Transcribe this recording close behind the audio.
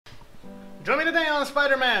Join me today on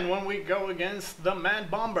Spider-Man when we go against the Mad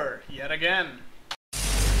Bomber yet again.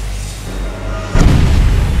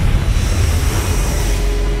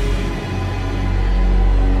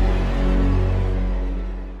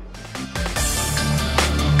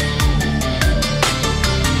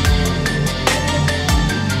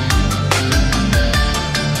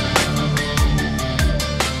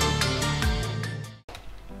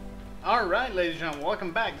 Alright, ladies and gentlemen,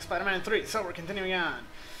 welcome back to Spider-Man 3. So we're continuing on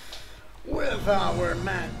with our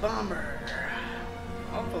Mad Bomber.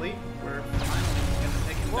 Hopefully, we're finally gonna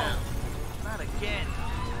take him down. Not again.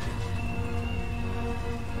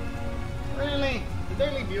 Really? The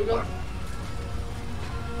Daily Bugle?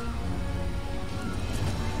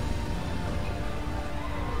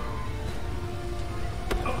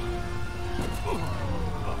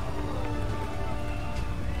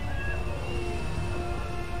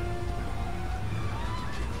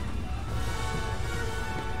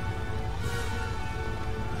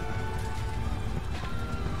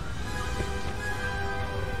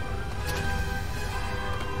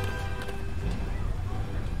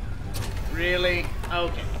 Really?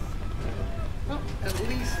 Okay. Well, at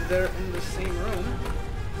least they're in the same room.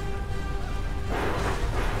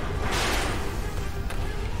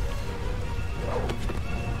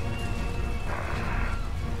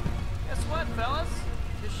 Guess what, fellas?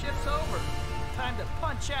 This shift's over. Time to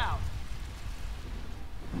punch out.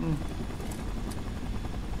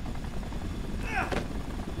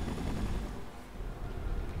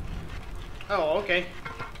 Oh, okay.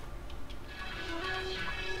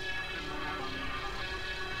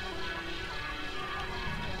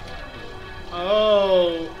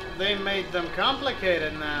 Oh, they made them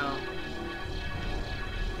complicated now.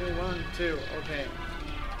 2, 1, 2, okay.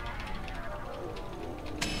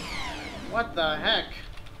 What the heck?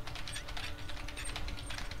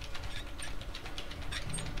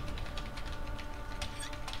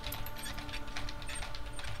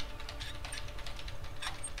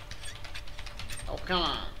 Oh, come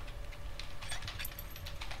on.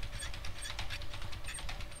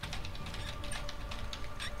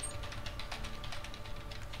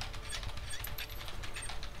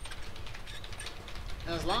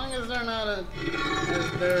 As long as they're not a,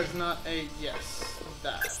 as there's not a yes,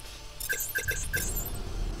 that.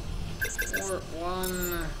 4,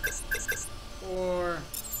 1, 4,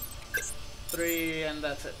 3, and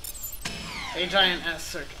that's it. A giant ass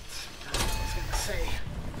circuit. I was gonna say.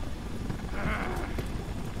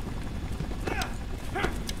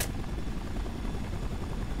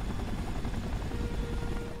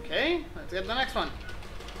 Okay, let's get the next one.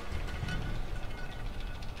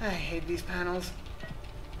 I hate these panels.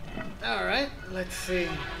 Alright, let's see.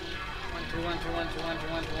 1, 2, 1, 2, 1, 2, 1, 2,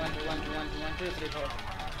 1, 2, 1, 2, 1, 2, 1, 2, 1, 2, 3, 4.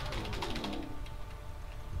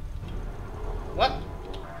 What?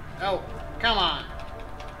 Oh, come on.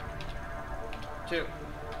 2. There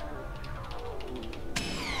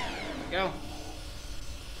we go.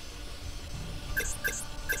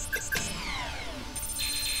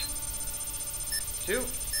 Two,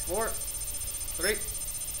 4, 3,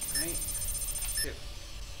 2.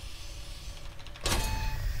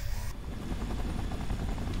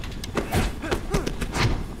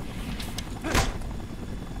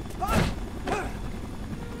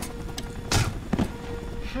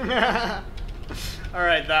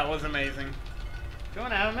 Alright, that was amazing.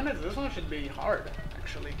 2.5 minutes? This one should be hard,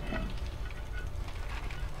 actually.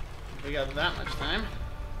 We got that much time.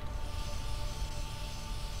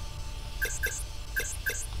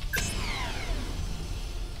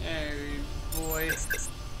 Hey, boy.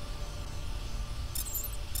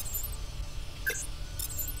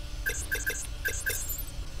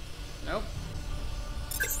 Nope.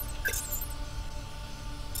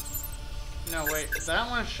 No, wait, that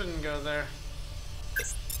one shouldn't go there. There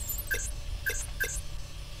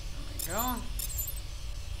we go.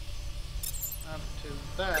 Up to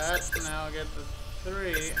that, now get the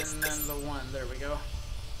 3, and then the 1. There we go.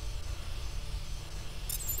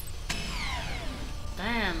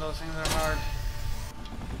 Damn, those things are hard.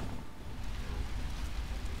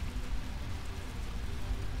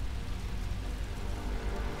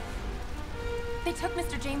 They took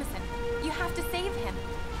Mr. Jameson. You have to save him.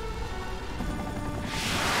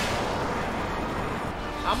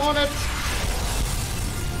 I'm on it!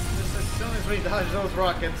 Just as soon as we dodge those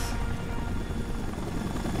rockets.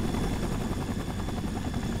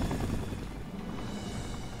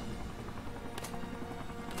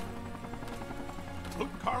 Luke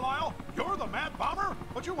Carlisle, you're the Mad Bomber?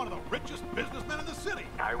 But you're one of the richest businessmen in the city.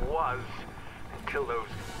 I was, until those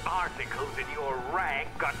articles in your rag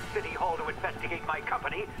got City Hall to investigate my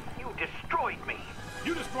company. You destroyed me.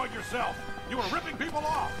 You destroyed yourself. You were ripping people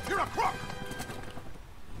off. You're a crook.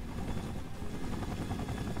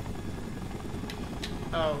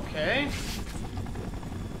 Okay.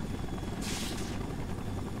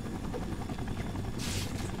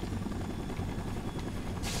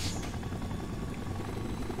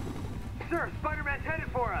 Sir, Spider-Man's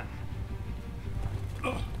headed for us.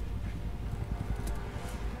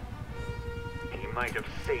 He might have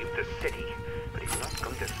saved the city, but he's not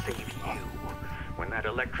going to save you. When that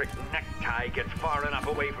electric necktie gets far enough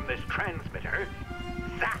away from this transmitter,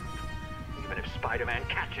 zap! Even if Spider-Man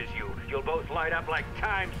catches you, you'll both light up like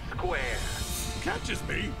Times Square. Catches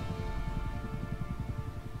me?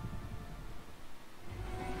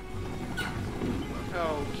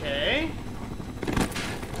 Okay.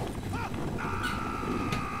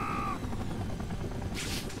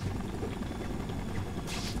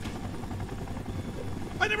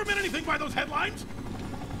 I never meant anything by those headlines.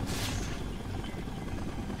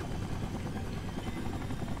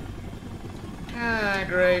 Ah,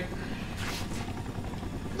 great.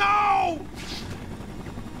 No!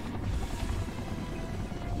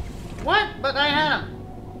 What? But I had him.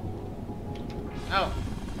 Oh.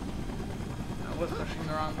 I was pushing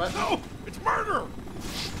the wrong button. No! It's murder!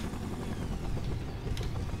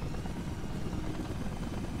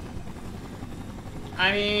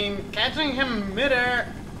 I mean, catching him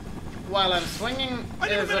midair while I'm swinging I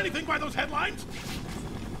never is meant a anything by those headlines.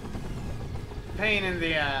 pain in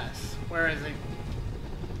the ass. Where is he?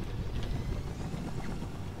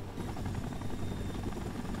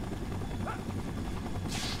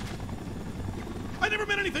 I never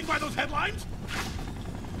meant anything by those headlines.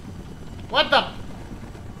 What the?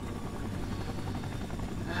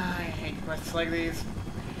 I hate quests like these.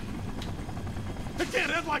 It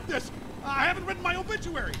can't end like this. I haven't written my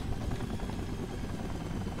obituary.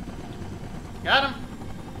 Got him.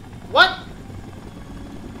 What?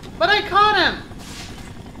 But I caught him.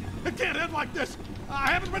 It can't end like this.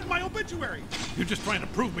 I haven't written my obituary. You're just trying to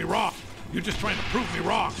prove me wrong. You're just trying to prove me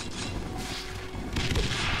wrong.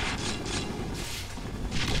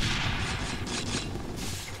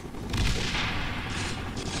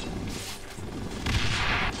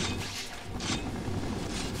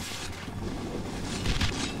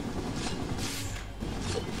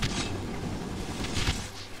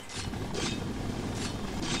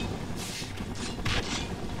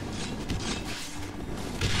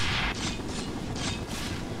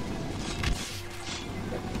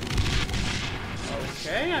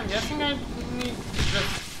 Okay, I'm guessing I need to just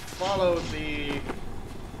follow the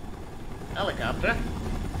helicopter.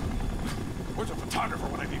 Where's a photographer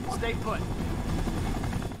when I need one? Stay put.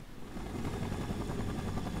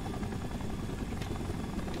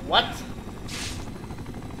 What?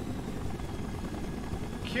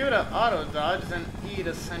 Q to auto dodge, then E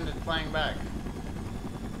to send it flying back.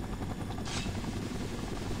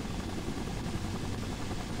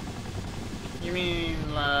 You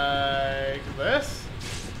mean like this?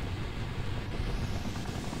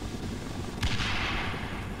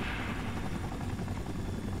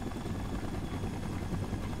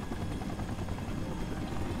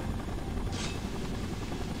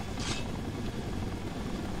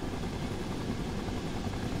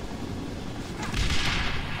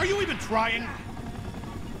 Are you even trying?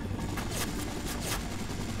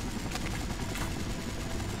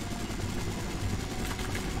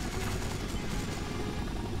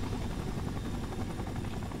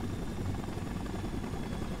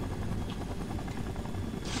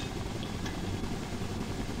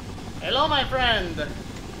 Hello, my friend.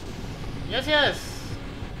 Yes, yes.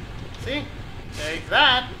 See? Take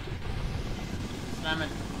that. Slam it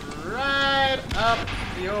right up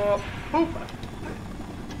your poop.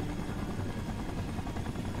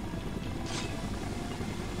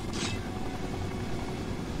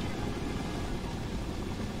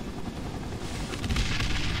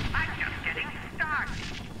 I'm just getting started.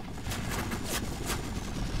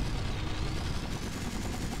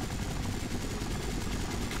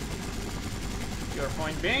 Your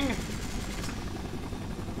point being?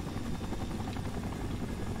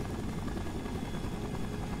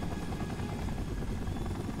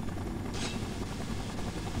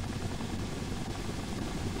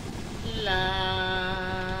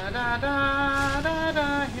 La da da da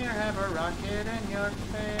da, here have a rocket in your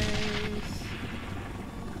face.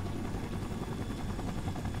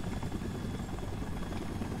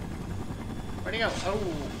 Where'd he go? Oh.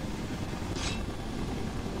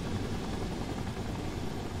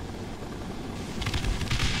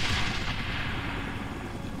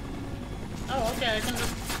 Oh, okay, I can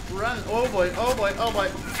just run. Oh boy, oh boy, oh boy.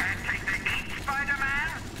 Can't take the heat, Spider-Man.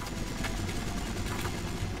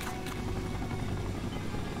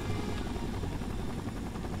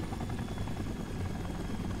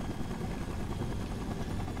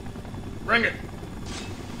 Bring it.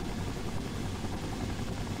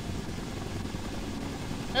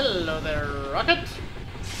 Hello there, Rocket.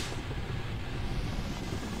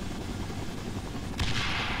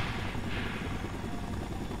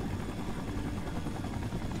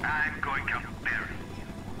 I'm going to bury you.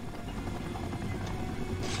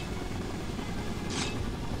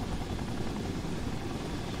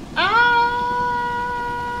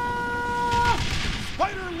 Ah!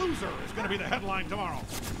 Spider Loser is going to be the headline tomorrow.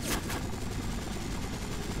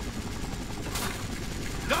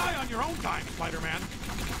 Die on your own time, Spider-Man.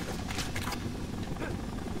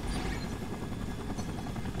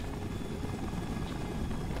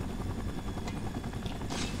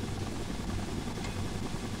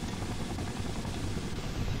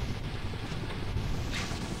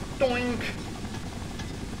 Doink.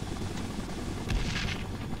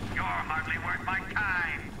 You're hardly worth my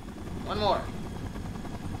time. One more.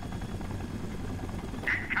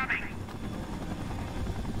 Incoming.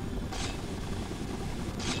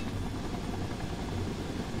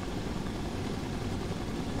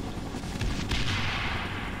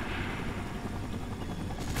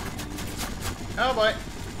 Oh boy.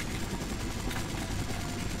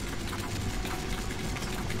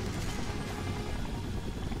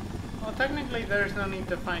 Well, technically there's no need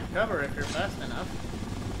to find cover if you're fast enough.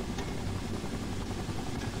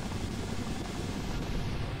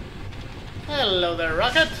 Hello there,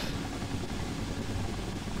 Rocket.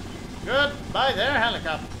 Goodbye there,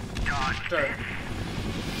 helicopter. Sure.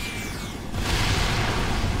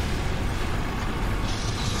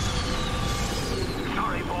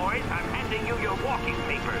 Sorry, boys. I'm handing you your walking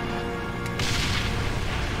papers.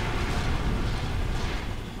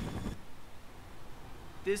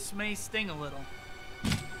 This may sting a little.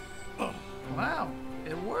 Oh, Wow,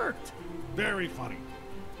 it worked. very funny.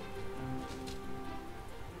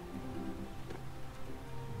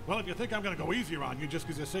 Well, if you think I'm going to go easier on you just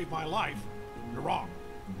because you saved my life, you're wrong.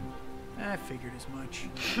 I figured as much.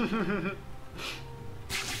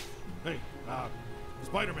 Hey,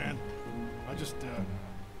 Spider-Man, I just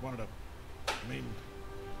wanted to,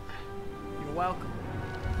 You're welcome.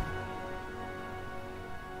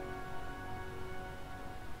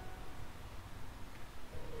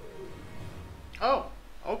 Oh,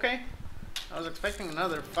 okay. I was expecting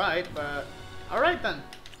another fight, but alright then.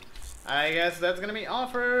 I guess that's gonna be all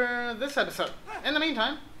for this episode. In the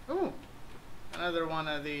meantime, ooh, another one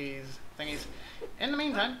of these thingies. In the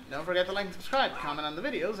meantime, don't forget to like and subscribe, comment on the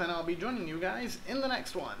videos, and I'll be joining you guys in the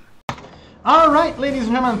next one. Alright, ladies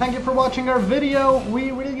and gentlemen, thank you for watching our video. We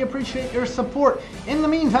really appreciate your support. In the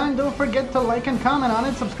meantime, don't forget to like and comment on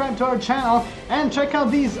it, subscribe to our channel, and check out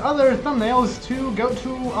these other thumbnails to go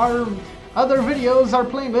to our other videos, our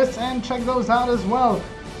playlists, and check those out as well.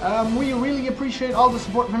 We really appreciate all the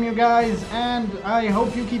support from you guys, and I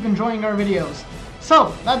hope you keep enjoying our videos.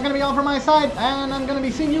 So, that's going to be all from my side, and I'm going to be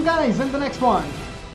seeing you guys in the next one.